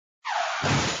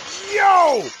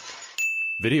Yo!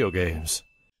 Video games.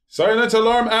 Silent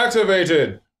alarm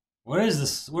activated. What is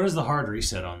this? What is the hard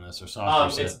reset on this or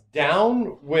soft reset? It's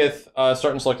down with start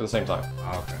and select at the same time.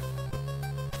 Oh, okay.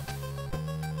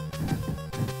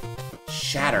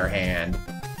 Shatterhand.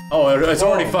 Oh, it's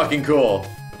already fucking cool.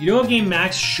 You know what game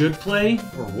Max should play,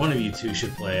 or one of you two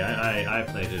should play? I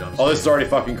played it on. Oh, this is already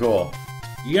fucking cool.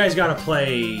 You guys gotta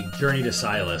play Journey to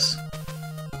Silas.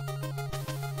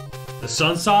 The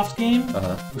Sunsoft game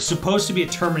was supposed to be a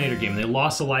Terminator game. They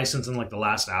lost the license in like the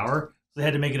last hour. So they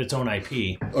had to make it its own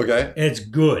IP. Okay. And it's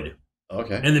good.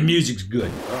 Okay. And the music's good.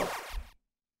 Oh.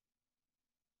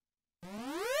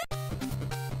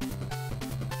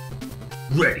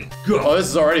 Ready, go. Oh, this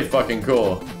is already fucking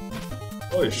cool.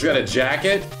 Holy He's got a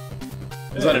jacket.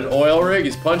 He's on an oil rig.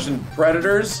 He's punching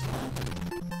predators.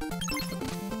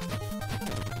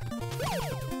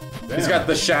 Damn. He's got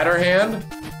the Shatterhand.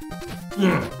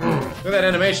 Look at that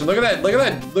animation. Look at that. Look at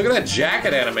that. Look at that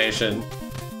jacket animation.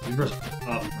 You press up.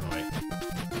 Oh, wait.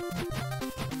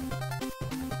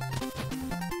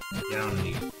 Down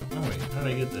knee. Oh wait, how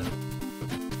did I get the?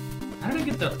 How did I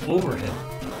get the overhead?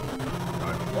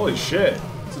 Holy shit.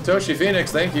 Satoshi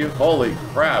Phoenix, thank you. Holy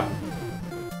crap.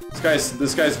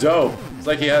 This guy's dope. It's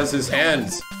like he has his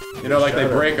hands. You know, like Shatter.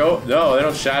 they break. Oh no, they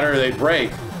don't shatter. They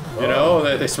break. You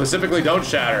know, they specifically don't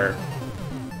shatter.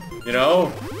 You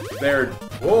know, they're.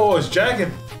 Whoa, his jacket.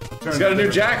 He's got a new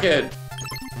jacket.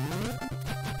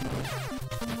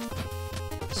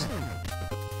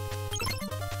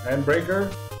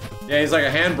 Handbreaker? Yeah, he's like a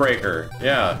handbreaker.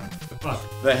 Yeah, Fuck.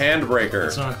 the handbreaker.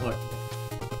 It's not collectible.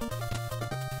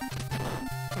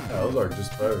 Yeah, those are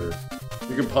just predators.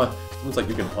 You can punch. It looks like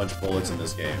you can punch bullets in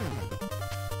this game.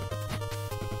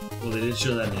 Well, they did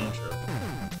show that in the intro.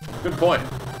 Good point.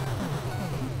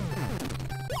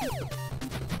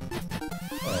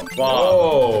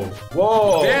 Whoa!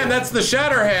 Whoa! Damn, that's the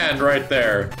Shatterhand right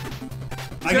there.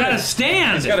 I got a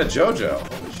stand. He's got a JoJo.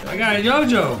 Holy shit. I got a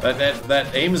JoJo.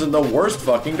 That aims in the worst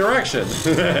fucking direction.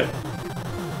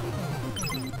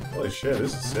 Holy shit,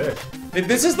 this is sick.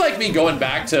 This is like me going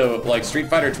back to like Street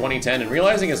Fighter 2010 and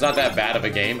realizing it's not that bad of a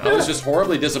game. I was just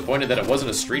horribly disappointed that it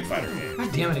wasn't a Street Fighter game.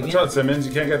 God damn it Watch again. out, Simmons,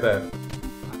 you can't get that.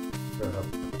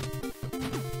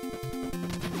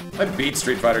 I beat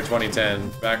Street Fighter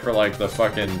 2010 back for like the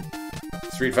fucking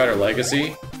Street Fighter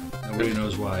Legacy. Nobody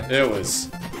knows why. It was,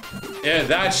 yeah,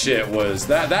 that shit was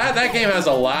that game has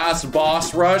a last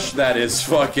boss rush that is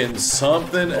fucking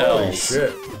something Holy else.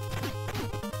 shit.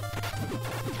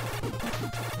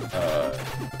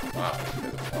 Wow.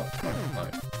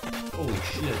 Holy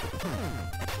shit.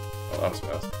 Oh, that was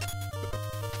fast.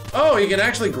 Oh, you can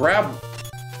actually grab.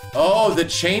 Oh, the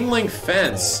chain link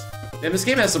fence. And this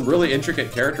game has some really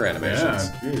intricate character animations.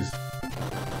 Yeah, jeez.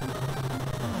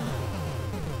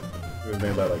 It was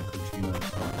made by like Kojima or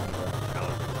something like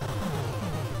that.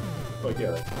 Like,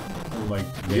 yeah, like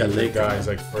Yeah, Ninja Lake Guy's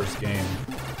like first game.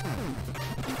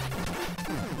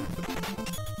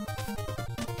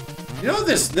 You know what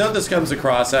this comes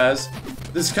across as?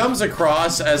 This comes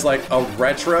across as like a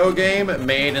retro game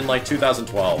made in like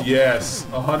 2012. Yes,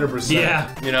 100%.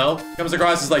 Yeah. You know? Comes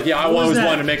across as like, yeah, I What was always that?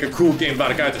 wanted to make a cool game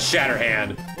about a guy with a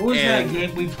Shatterhand. What was and, that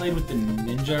game we played with the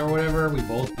ninja or whatever? We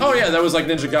both beat? Oh yeah, that was like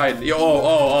Ninja Gaiden.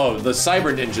 Oh, the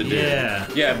Cyber Ninja dude. Yeah.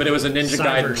 Yeah, but it was a Ninja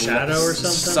Cyber Gaiden. Shadow or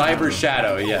something? Cyber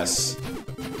Shadow, yes.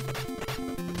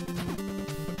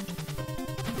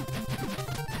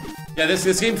 Yeah,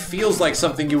 this game feels like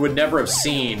something you would never have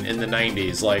seen in the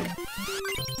 90s. Like,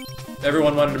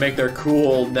 everyone wanted to make their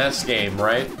cool NES game,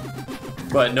 right?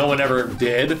 But no one ever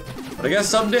did. But I guess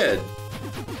some did.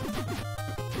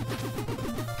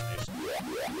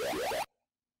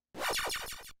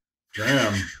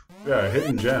 Damn. Yeah,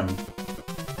 hidden gem.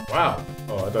 Wow.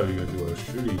 Oh, I thought you were gonna do a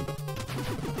shooting.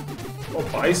 Oh,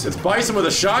 Bison. It's Bison with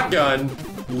a shotgun.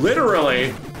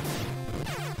 Literally.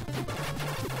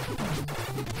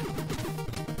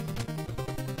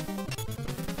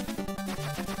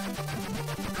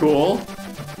 Cool.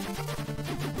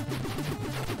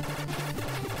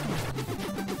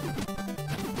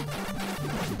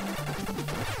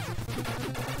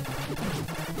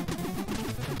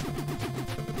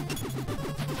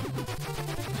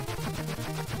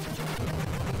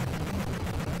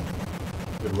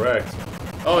 Good wreck.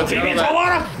 Oh, it's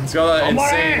got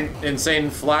that insane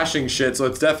flashing shit, so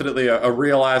it's definitely a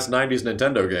real-ass 90s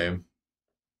Nintendo game.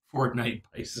 Fortnite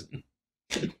Bison.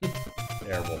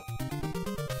 Terrible.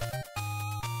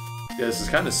 Yeah, this is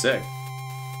kind of sick.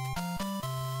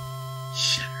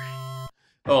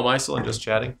 Oh, am I still in just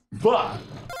chatting? Bah!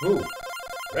 Ooh.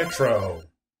 Retro.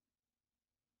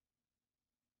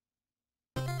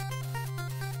 Get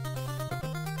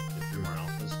through more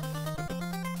alphas.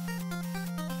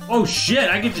 Oh shit,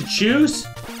 I get to choose?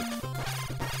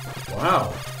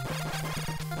 Wow.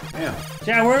 Damn.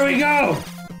 Chat, where do we go?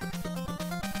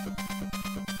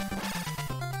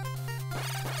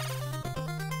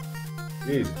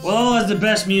 Jesus. Well, that's the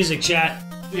best music, chat.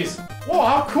 Jeez. Whoa,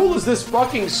 how cool is this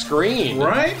fucking screen?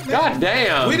 Right? God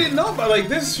damn. We didn't know about like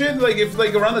this shit. Like if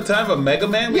like around the time of Mega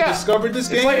Man, we discovered this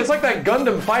game. It's like that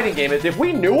Gundam fighting game. If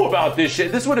we knew about this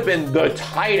shit, this would have been the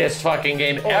tightest fucking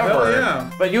game ever. Hell yeah.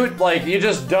 But you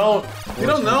just don't. You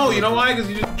don't know. You know why?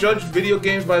 Because you just judge video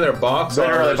games by their box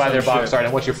art. Literally by their box shit. art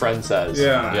and what your friend says.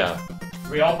 Yeah. Yeah.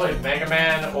 We all played Mega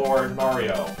Man or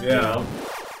Mario. Yeah. You know?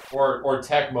 Or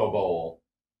Tecmo Bowl.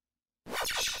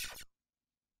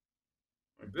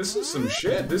 This is some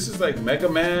shit. This is like Mega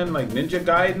Man, like Ninja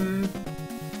Gaiden,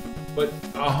 but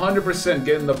 100%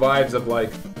 getting the vibes of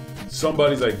like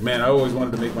somebody's like, man, I always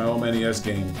wanted to make my own NES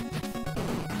game.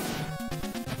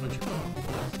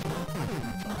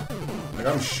 Like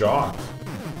I'm shocked.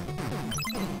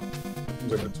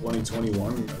 Seems like a 2020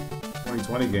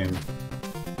 game.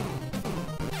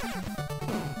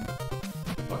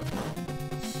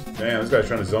 Damn, this guy's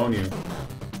trying to zone you.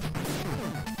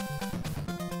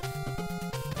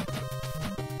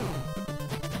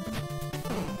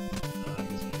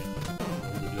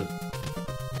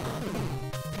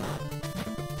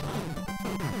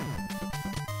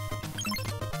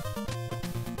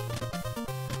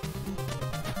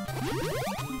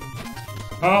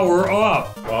 Oh, we're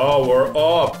up. Oh, we're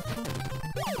up.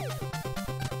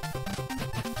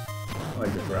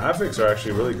 Like the graphics are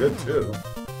actually really good too.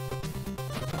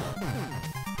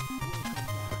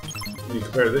 When you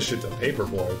compare this shit to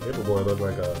Paperboy, Paperboy looked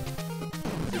like a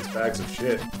 6 bags of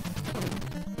shit.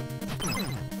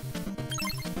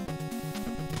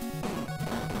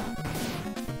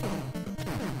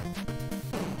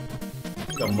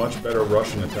 A much better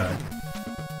Russian attack.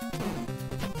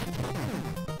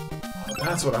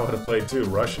 That's what I would have played too,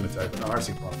 Russian attack. No,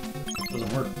 RC Pump.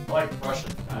 Doesn't work. I like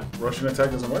Russian attack. Russian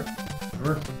attack doesn't work?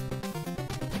 Never.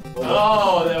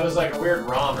 Oh, that was like a weird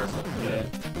ROM or something. Yeah.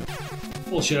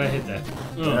 Bullshit, I hit that.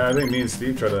 Yeah, I think me and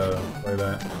Steve tried to play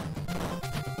that.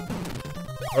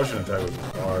 Russian attack was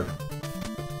hard.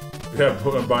 Yeah,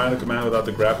 put a bionic command without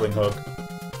the grappling hook.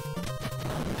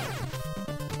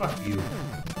 Fuck you.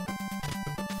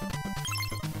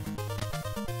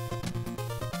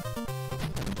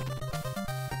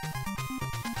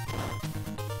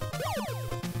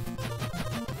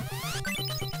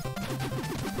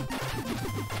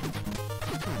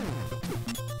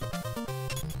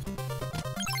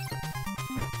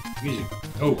 Music.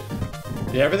 Oh.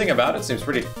 Yeah, everything about it seems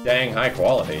pretty dang high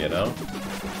quality, you know?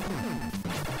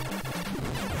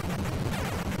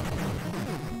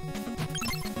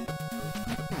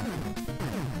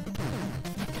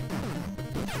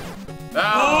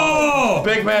 Oh!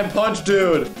 Big man punch,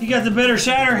 dude! He got the better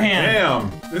Shatterhand.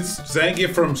 Damn! It's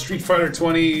Zangief from Street Fighter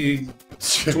 2021.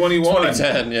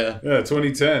 2010, yeah. Yeah,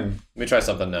 2010. Let me try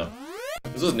something now.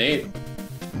 This is neat.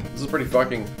 This is pretty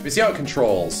fucking... Let me see how it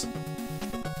controls.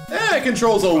 Eh, it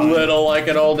controls a little like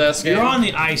an old NES game. You're on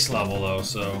the ice level, though,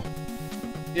 so...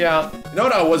 Yeah. You know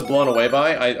what I was blown away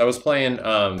by? I was playing,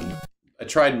 I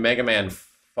tried Mega Man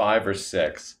 5 or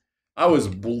 6. I was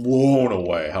blown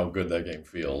away how good that game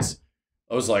feels.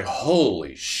 I was like,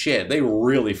 holy shit, they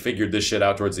really figured this shit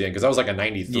out towards the end, because that was like a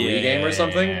 93 game or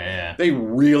something. Yeah. They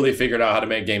really figured out how to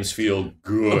make games feel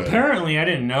good. Apparently, I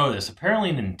didn't know this.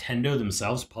 Apparently, Nintendo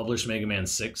themselves published Mega Man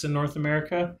 6 in North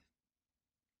America.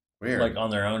 Weird. Like, on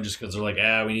their own, just because they're like,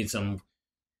 we need some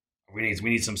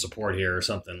support here or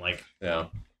something. Like, Yeah.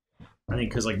 I think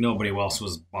because, like, nobody else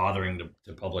was bothering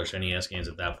to publish NES games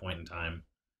at that point in time.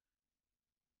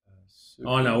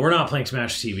 Oh, no, we're not playing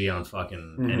Smash TV on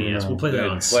fucking NES. We'll play that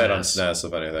on SNES. Play it on SNES,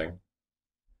 if anything.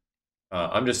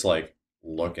 I'm just, like,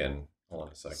 looking. Hold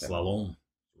on a second. Level.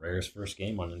 Rare's first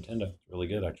game on Nintendo. It's really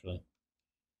good, actually.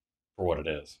 For what it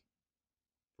is.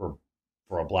 For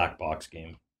a black box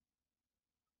game.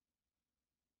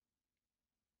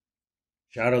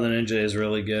 Shadow the Ninja is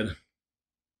really good.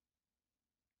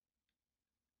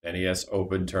 NES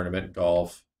Open Tournament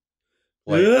Golf.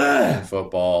 Play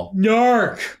football.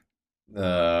 Narc!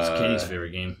 It's Kenny's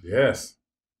favorite game. Yes.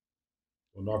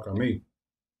 Don't knock on me.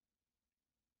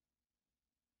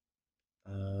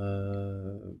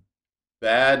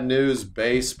 Bad News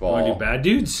Baseball. Want to do Bad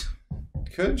Dudes?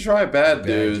 Could try Bad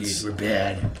Dudes. We're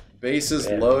bad. Bases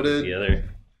Bad loaded. Together.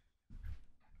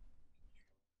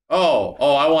 Oh,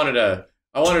 I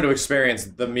wanted to experience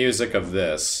the music of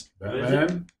this.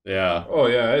 Batman? Yeah. Oh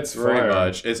yeah, it's Very fire.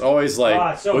 much. It's always like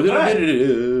Ah, it's so I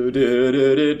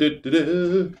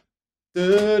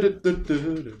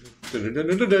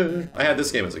had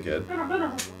this game as a kid.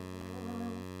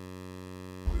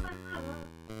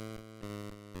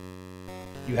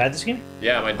 You had this game?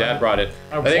 Yeah, my dad brought it.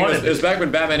 I think it was back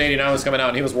when Batman '89 was coming out,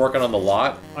 and he was working on the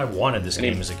lot. I wanted this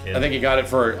game as a kid. I think he got it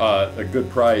for a good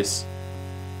price.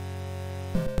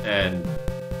 And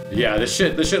yeah, this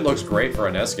shit looks great for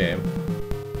an NES game.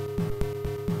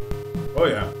 Oh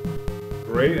yeah,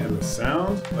 great, and the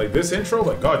sound, like this intro,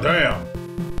 like goddamn.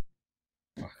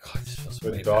 Oh god, this feels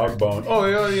The way dog better. bone. Oh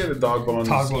yeah, the dog bone.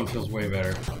 Dog bone feels way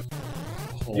better.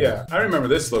 Oh. Yeah, I remember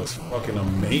this looks fucking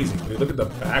amazing. Dude, look at the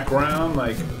background,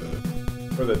 like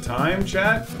for the time,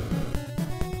 chat.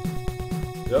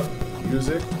 Yep,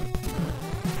 music.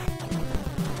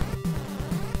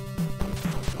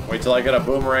 Wait till I get a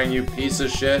boomerang, you piece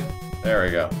of shit. There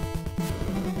we go.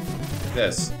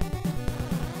 This.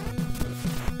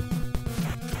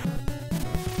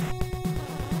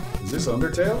 Is this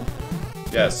Undertale?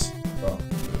 Yes. Oh.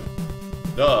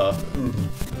 Duh. Mhm.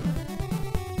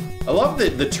 I love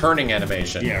the turning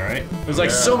animation. Yeah, right? There's like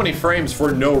so many frames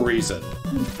for no reason.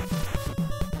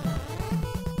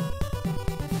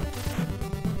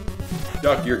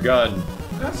 Duck your gun.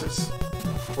 That's just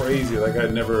crazy. Like I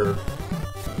never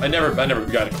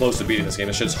got close to beating this game.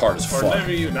 This shit's hard as fuck. I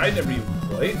never even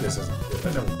played this as a kid.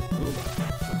 I never knew about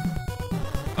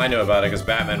it. I knew about it because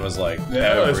Batman was like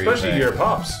Yeah, especially everything. your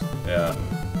pops. Yeah.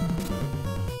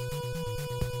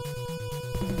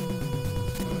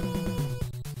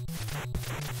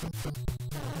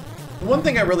 One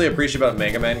thing I really appreciate about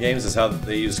Mega Man games is how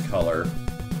they use color.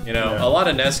 You know, Yeah. a lot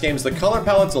of NES games, the color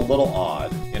palette's a little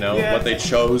odd. You know, Yeah. what they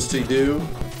chose to do.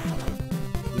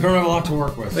 You don't have a lot to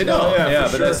work with. They don't. Oh, yeah, yeah,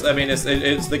 for but sure. that's, I mean,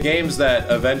 it's the games that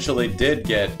eventually did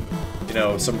get, you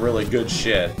know, some really good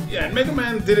shit. Yeah, and Mega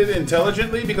Man did it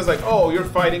intelligently because, like, oh, you're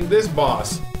fighting this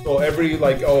boss. So every,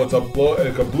 like, oh, it's a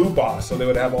blue boss. So they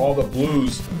would have all the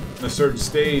blues in a certain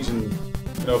stage. And,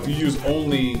 you know, if you use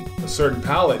only a certain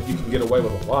palette, you can get away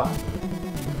with a lot.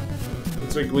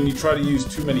 It's like when you try to use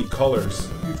too many colors.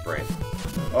 Huge brain.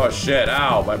 Oh shit,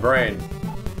 ow, my brain.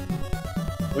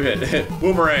 Look at it.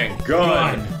 Boomerang,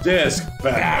 gun, disc,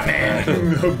 Batman.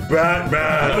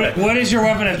 Batman. What is your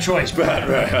weapon of choice?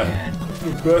 Batman.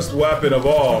 The best weapon of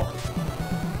all.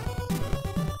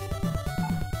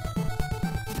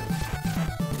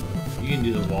 You can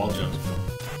do the wall jumps, but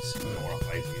you don't want to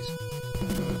fight these.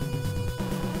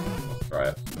 Try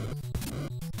it.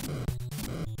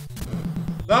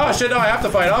 Oh shit, no, I have to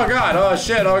fight. Oh god, oh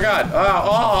shit, oh god.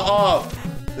 Oh.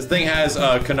 This thing has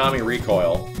Konami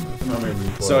recoil.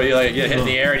 So you like get hit in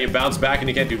the air and you bounce back and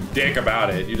you can't do dick about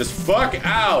it. You just fuck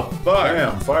out. Fuck.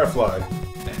 Damn, Firefly.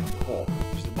 Oh,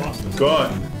 there's the boss.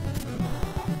 Gun.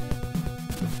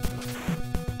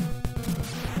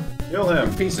 Kill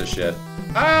him. Piece of shit.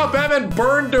 Oh, Batman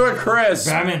burned to a crisp.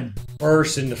 Batman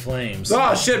bursts into flames.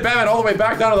 Oh shit, Batman all the way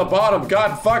back down to the bottom.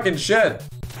 God fucking shit.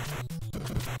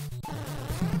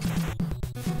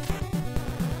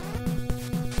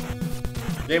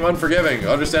 Game unforgiving.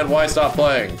 Understand why I stopped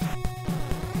playing.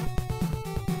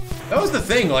 That was the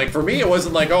thing, like, for me, it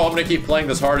wasn't like, oh, I'm gonna keep playing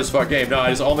this hard as fuck game. No,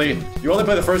 you only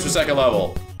play the first or second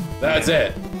level. That's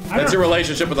it. That's your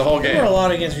relationship with the whole game. There were a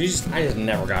lot of games where I just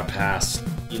never got past,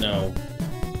 you know,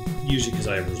 usually because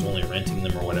I was only renting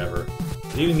them or whatever.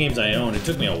 But even games I owned, it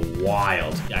took me a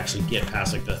while to actually get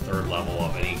past, like, the third level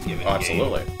of any given game.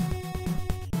 Absolutely.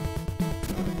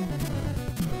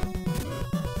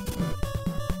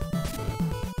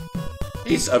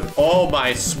 Piece of, oh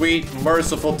my sweet,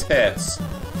 merciful tits.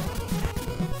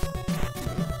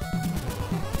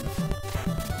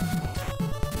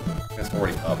 That's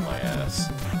already up my ass.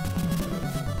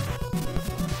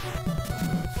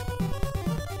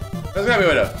 There's gotta be a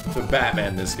way to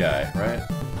Batman this guy, right?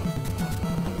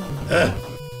 Ugh.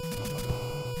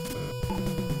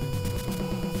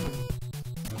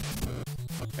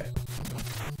 Okay.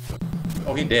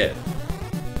 Oh, he did.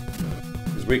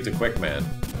 He's weak to Quick Man.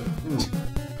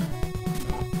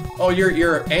 Oh,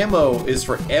 your ammo is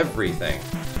for everything.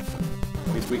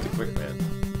 Oh, he's weak to Quick Man.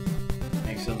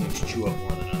 Makes some things chew up more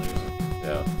than others.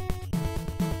 Yeah.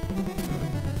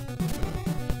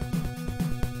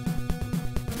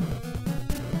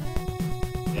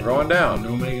 Throwing down.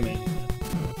 No Mega Man.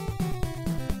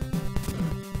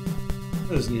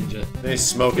 This ninja. And he's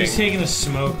smoking. He's taking a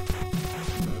smoke.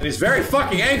 And he's very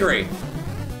fucking angry.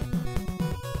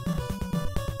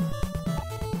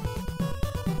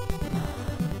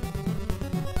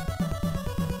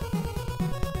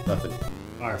 Nothing.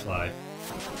 Firefly.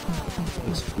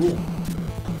 Looks cool.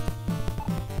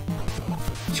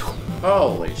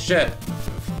 Holy shit.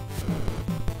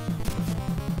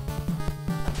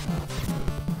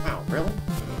 Wow, really?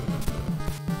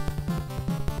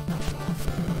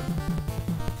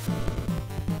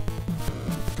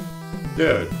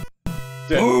 Dude.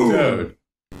 Ooh. Dude.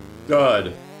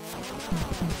 Good.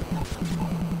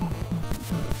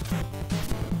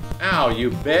 Ow, you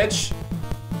bitch.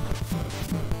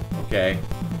 Okay.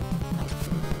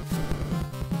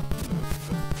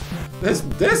 This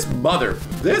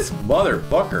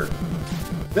motherfucker.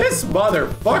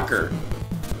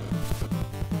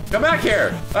 Come back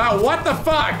here. Oh, what the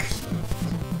fuck?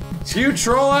 You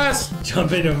troll ass.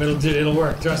 Jump into him, it'll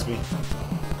work, trust me.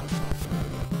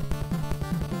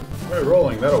 Try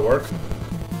rolling, that'll work. I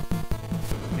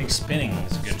think spinning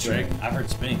is a good trick. I've heard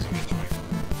spinning's a good trick.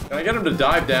 Can I get him to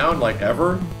dive down, like,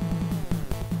 ever?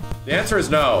 The answer is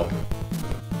no.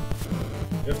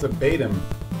 You have to bait him.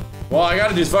 Well, I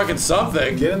gotta do fucking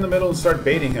something. Get in the middle and start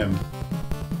baiting him.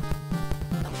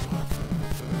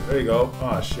 There you go.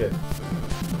 Oh, shit.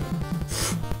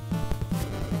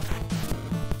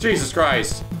 Jesus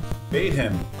Christ. Bait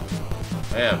him.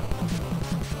 Man.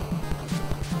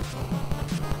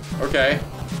 Okay.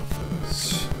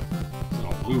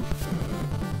 Little loop.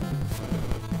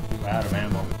 We're out of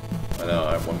ammo. I know,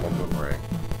 I have one more boomerang.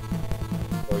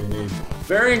 All you need.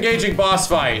 Very engaging boss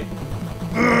fight.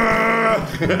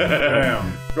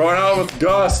 Damn. Going out with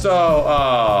gusto.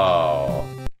 Oh.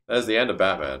 That is the end of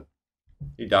Batman.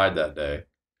 He died that day.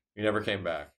 He never came back.